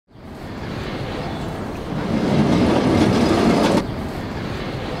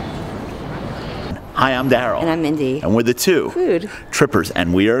Hi, I'm Daryl. And I'm Mindy. And we're the two Food Trippers,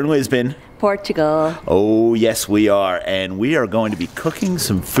 and we are in Lisbon, Portugal. Oh, yes, we are. And we are going to be cooking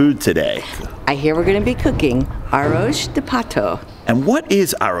some food today. I hear we're going to be cooking Arroz de Pato. And what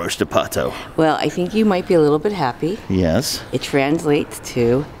is Arroz de Pato? Well, I think you might be a little bit happy. Yes. It translates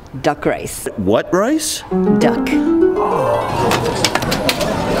to duck rice. What rice? Duck.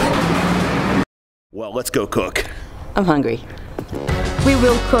 Well, let's go cook. I'm hungry. We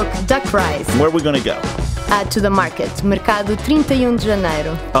will cook duck rice. Where are we going to go? To the market, Mercado 31 de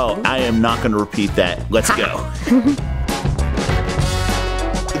Janeiro. Oh, I am not going to repeat that. Let's go.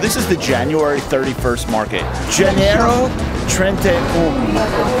 This is the January 31st market. Janeiro 31.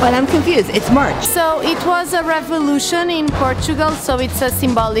 But I'm confused. It's March. So it was a revolution in Portugal, so it's a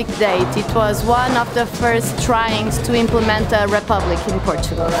symbolic date. It was one of the first tryings to implement a republic in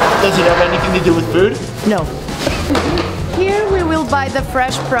Portugal. Does it have anything to do with food? No. Here we will buy the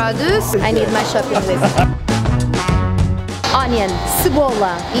fresh produce. I need my shopping list. Onion,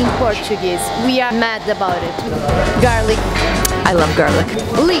 cebola in Portuguese. We are mad about it. Garlic. I love garlic.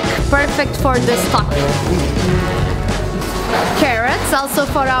 Leek, perfect for the stock. Carrots, also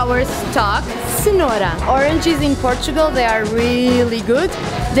for our stock. Cenoura. Oranges in Portugal, they are really good.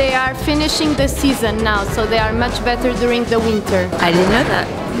 They are finishing the season now, so they are much better during the winter. I didn't know that.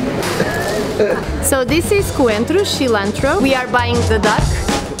 So this is coentro, cilantro. We are buying the duck.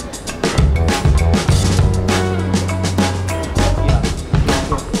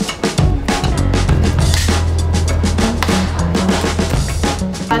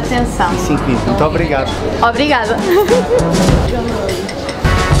 Atenção. Sim, muito obrigado. Obrigada.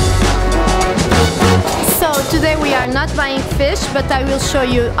 So today we are not buying fish, but I will show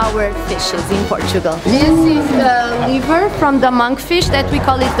you our fishes in Portugal. This is the liver from the monkfish that we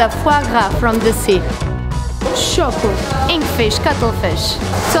call it the foie gras from the sea. Choco, inkfish, cuttlefish.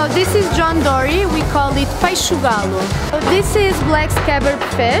 So this is John Dory, we call it peixe galo. This is black scabbard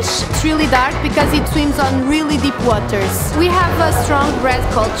fish. It's really dark because it swims on really deep waters. We have a strong bread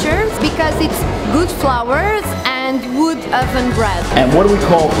culture because it's good flours and wood oven bread. And what do we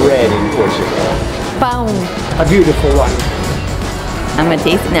call bread in Portugal? Pão. A beautiful one. I'm going to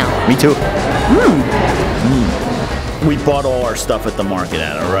taste it now. Me too. We bought all our stuff at the market,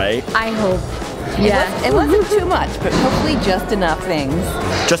 Anna, right? I hope. Yeah. It wasn't too much, but hopefully just enough things.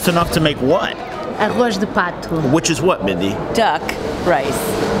 Just enough to make what? Arroz de Pato. Which is what, Mindy? Duck rice.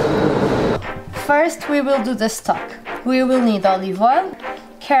 First we will do the stock. We will need olive oil,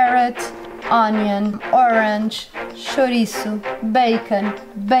 carrot, onion, orange, chorizo, bacon,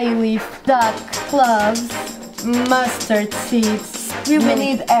 bay leaf, duck, cloves, mustard seeds. We will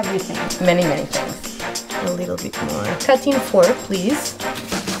need everything. Many, many things. A little bit more. Cut in 4, please.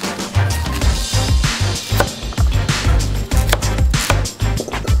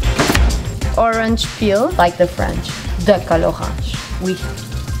 Orange peel, like the French. Duck à l'orange. Oui.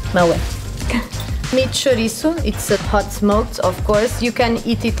 No way. Meat chorizo, it's a hot smoked, of course. You can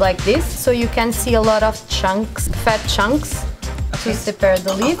eat it like this, so you can see a lot of chunks, fat chunks, to separate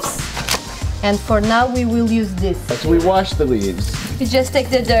the leaves. And for now, we will use this. So we wash the leaves. You just take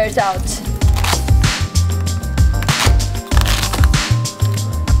the dirt out.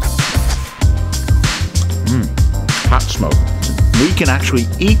 Hot smoke. We can actually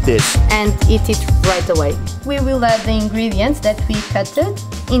eat this. And eat it right away. We will add the ingredients that we cut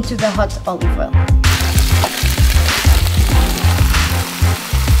into the hot olive oil.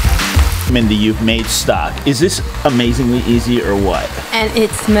 Mindy, you've made stock. Is this amazingly easy or what? And it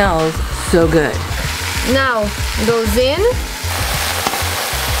smells so good. Now goes in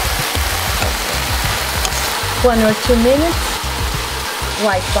 1 or 2 minutes.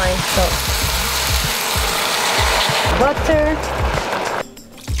 White wine sauce. Butter.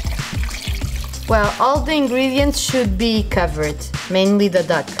 Well, all the ingredients should be covered, mainly the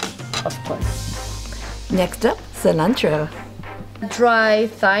duck, of course. Next up, cilantro. Dry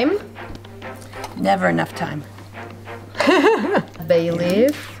thyme, Never enough time. bay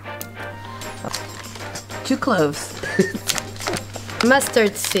leaf, 2 cloves.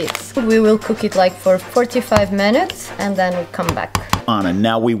 mustard seeds. We will cook it like for 45 minutes and then we come back. Anna,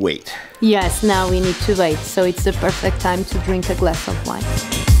 now we wait. Yes, now we need to wait, so it's the perfect time to drink a glass of wine.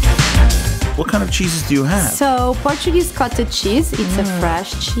 What kind of cheeses do you have? So, Portuguese cottage cheese, it's a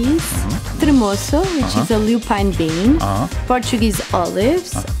fresh cheese. Tremoço, which is a lupine bean. Portuguese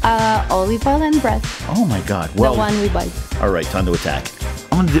olives, olive oil and bread. Oh my God. Well, The one we buy. all right, time to attack.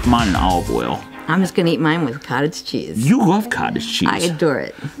 I'm gonna dip mine in olive oil. I'm just going to eat mine with cottage cheese. You love cottage cheese. I adore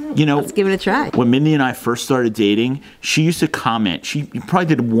it. You know, Let's give it a try. when Mindy and I first started dating, she used to comment. She probably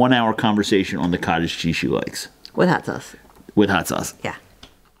did a 1-hour conversation on the cottage cheese she likes With hot sauce. with hot sauce. Yeah.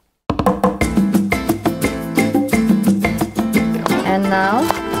 And now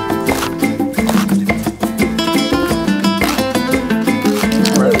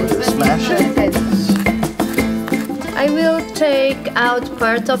Smash it. I will take out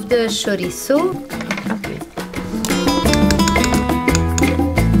part of the chorizo. Okay.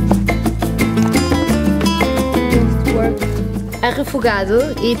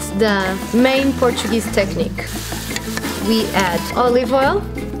 Refogado, it's the main Portuguese technique. We add olive oil,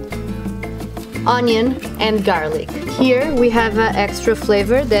 onion and garlic. Here we have an extra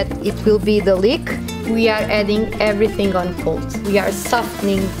flavor that it will be the leek. We are adding everything on cold. We are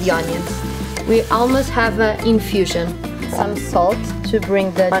softening the onions. We almost have an infusion. Some salt to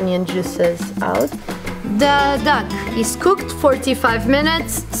bring the onion juices out. The duck is cooked 45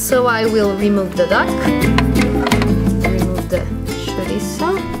 minutes, so I will remove the duck. Remove the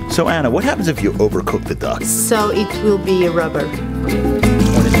chorizo. So Anna, what happens if you overcook the duck? So it will be rubber.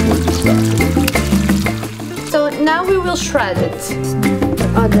 So now we will shred it.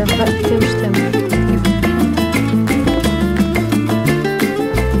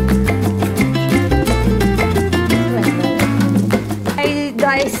 I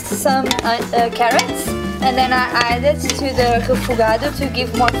diced some carrots and then I added to the refogado to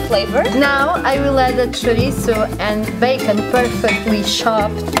give more flavor. Now I will add the chorizo and bacon perfectly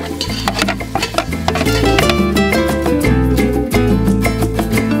chopped.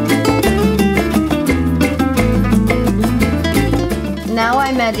 Now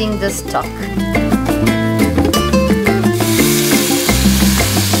I'm adding the stock.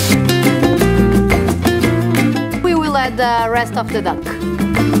 We will add the rest of the duck.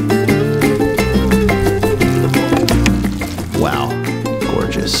 Wow,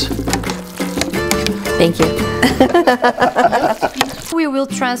 gorgeous. Thank you. We will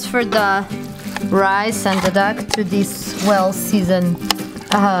transfer the rice and the duck to this well-seasoned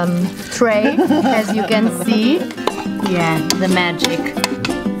tray, as you can see. Yeah, the magic.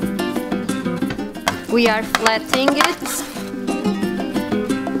 We are flattening it.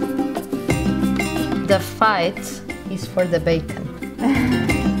 The fight is for the bacon.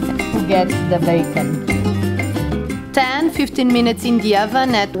 Who gets the bacon? 10-15 minutes in the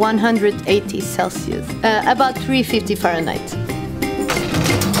oven at 180 Celsius, about 350 Fahrenheit.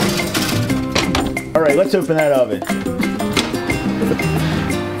 All right, let's open that oven.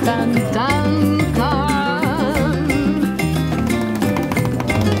 Dun, dun, dun.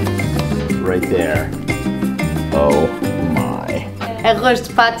 Right there. Oh my. Arroz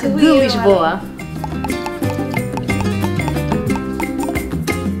de Pato de Lisboa.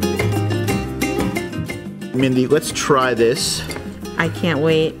 Mindy, let's try this. I can't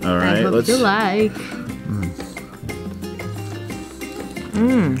wait. All right, I hope let's. you like.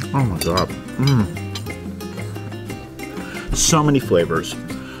 Oh my god. So many flavors.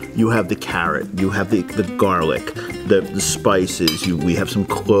 You have the carrot, you have the garlic, the spices, we have some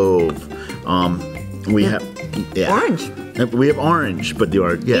clove. We have Orange. We have orange, but the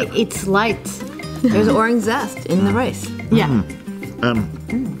orange, yeah. It's light. There's orange zest in the rice. Yeah.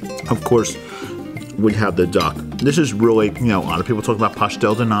 Of course, we have the duck. This is really, you know, a lot of people talk about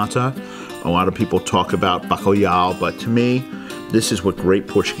pastel de nata. A lot of people talk about bacalhau, but to me, this is what great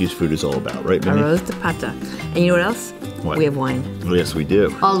Portuguese food is all about, right, Minnie? Arroz de Pato. And you know what else? What? We have wine. Oh, yes, we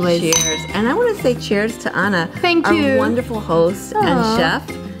do. Always. Cheers. And I want to say cheers to Anna. Thank our you. wonderful host and Aw. chef.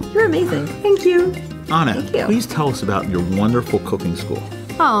 You're amazing. Thank you. Anna, Thank you. please tell us about your wonderful cooking school.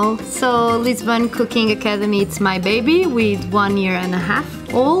 Oh, so Lisbon Cooking Academy, it's my baby with 1 year and a half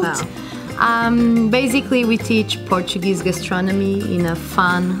old. Wow. Basically, we teach Portuguese gastronomy in a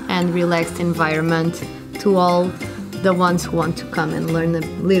fun and relaxed environment to all the ones who want to come and learn a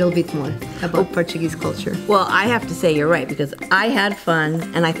little bit more about Portuguese culture. Well, I have to say you're right because I had fun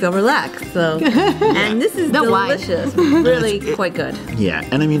and I feel relaxed. So, and this is The wine. delicious. Really quite good. Yeah,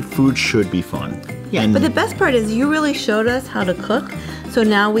 and I mean, food should be fun. Yeah, And But the best part is you really showed us how to cook. So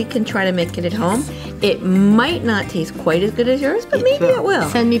now we can try to make it at home. It might not taste quite as good as yours, but maybe it will.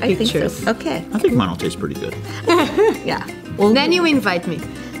 Send me I think so. pictures. Okay. I think mine will taste pretty good. Yeah. Well, Then you invite me.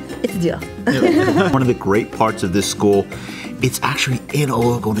 it's a deal. One of the great parts of this school, it's actually in a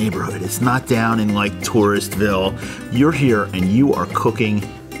local neighborhood. It's not down in like Touristville. You're here and you are cooking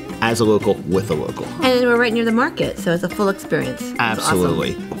as a local with a local. And we're right near the market, so it's a full experience. It's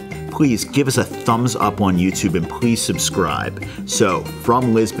Absolutely. Please give us a thumbs up on YouTube and please subscribe. So,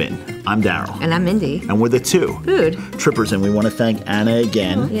 from Lisbon, I'm Daryl. awesome. And I'm Mindy. And we're the two Food. trippers, and we want to thank Anna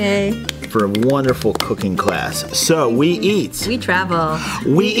again Yay. for a wonderful cooking class. So, we eat. We travel.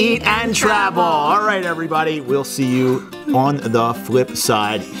 We eat and travel. All right, everybody. We'll see you on the flip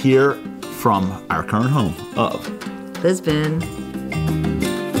side here from our current home of Lisbon.